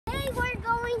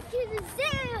to the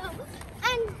zoo,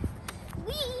 and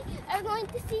we are going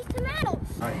to see some animals.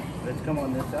 All right, let's come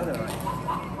on this other line.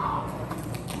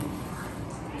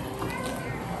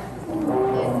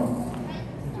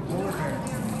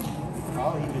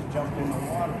 Oh, he just jumped in the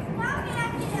water.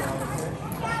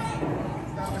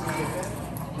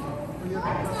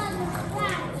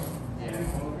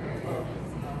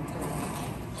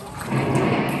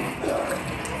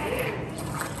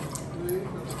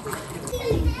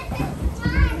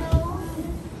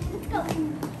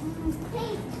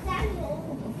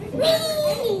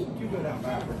 You go down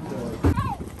backwards.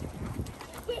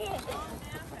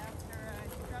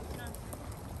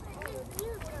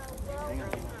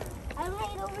 I'm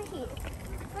right over here.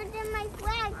 Where did my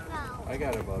flag go? I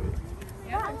got it, Bobby.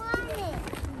 I want it.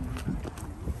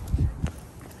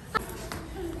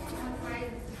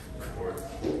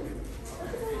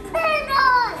 Turn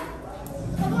on!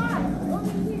 Come on,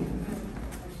 over here.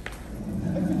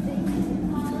 It's a big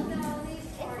It's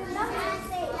enough to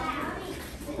say that.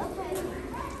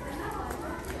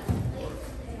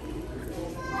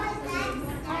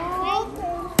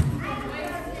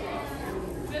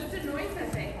 Just the noise that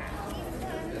they have.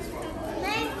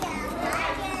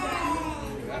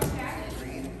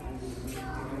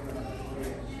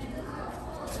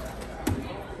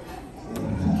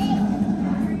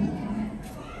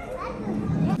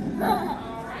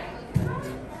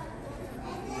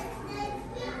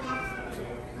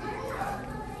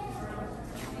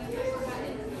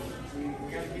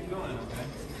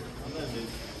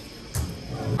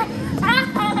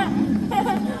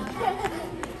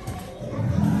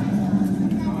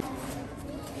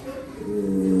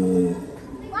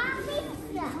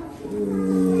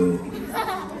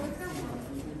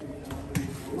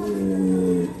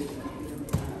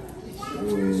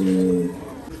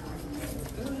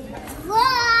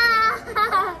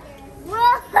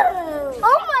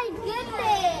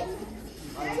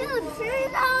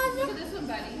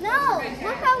 No,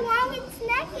 look how long its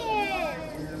neck is.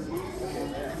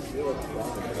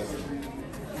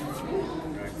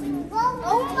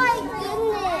 Oh my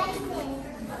goodness.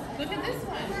 Look at this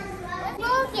one.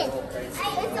 Logan,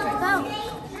 it's a boat.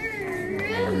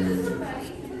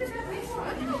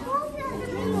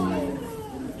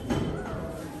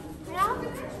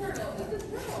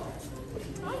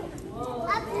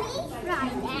 Let me try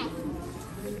that.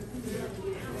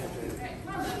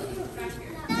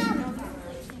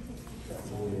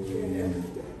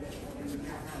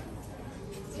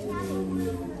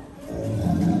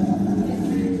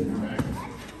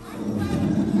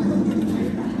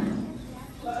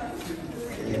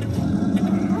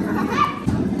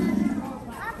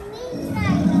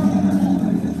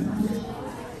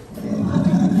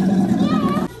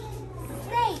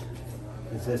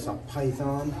 Is this a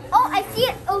python? Oh, I see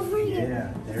it over here.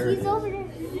 Yeah, there it He's is. over there.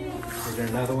 Is there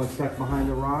another one stuck behind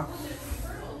the rocks?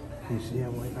 Do you see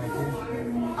him right back here?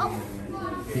 Oh.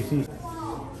 Do you see?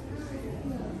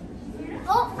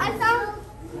 Oh, I found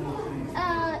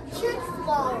church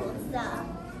swallows.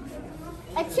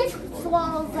 A church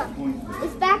swallow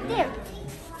is back there.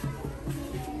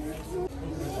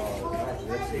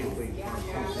 Let's see if we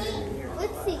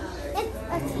Let's see. It's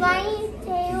a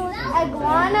tiny-tailed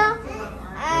iguana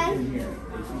and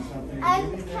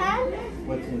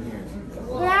What's in here?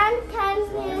 Grand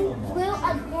Canyon blue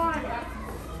iguana.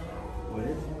 What is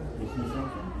it? You see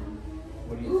something?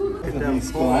 What do you see? Look at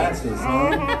these glasses, huh?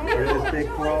 Are those big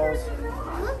claws?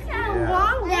 Look how Yeah.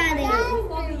 long that is.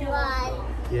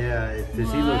 Yeah, does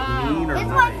he look mean or It's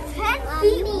nice? like 10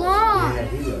 feet long. Yeah,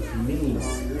 he looks mean.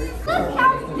 Look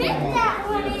how big that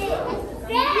one is.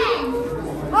 Dad!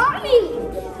 Mommy!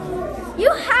 You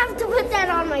have to put that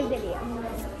on my video.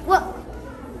 Look.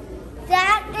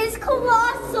 That is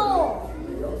colossal.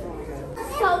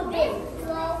 So big.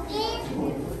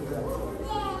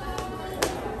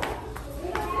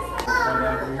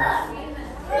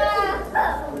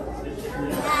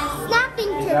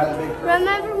 Snapping turtle.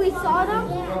 Remember we saw them?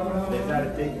 Is that a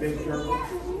big turtle?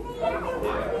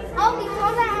 Oh, we saw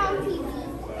that on TV.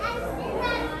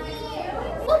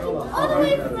 Look, all the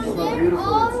way from there,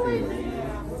 all the way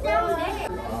down there.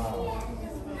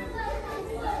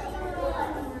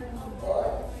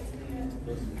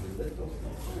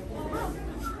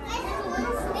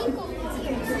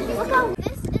 Look how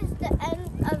this is the end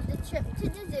of the trip to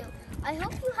the zoo. I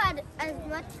hope you had as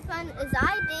much fun as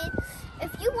I did.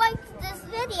 If you liked this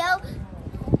video,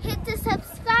 hit the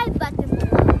subscribe button.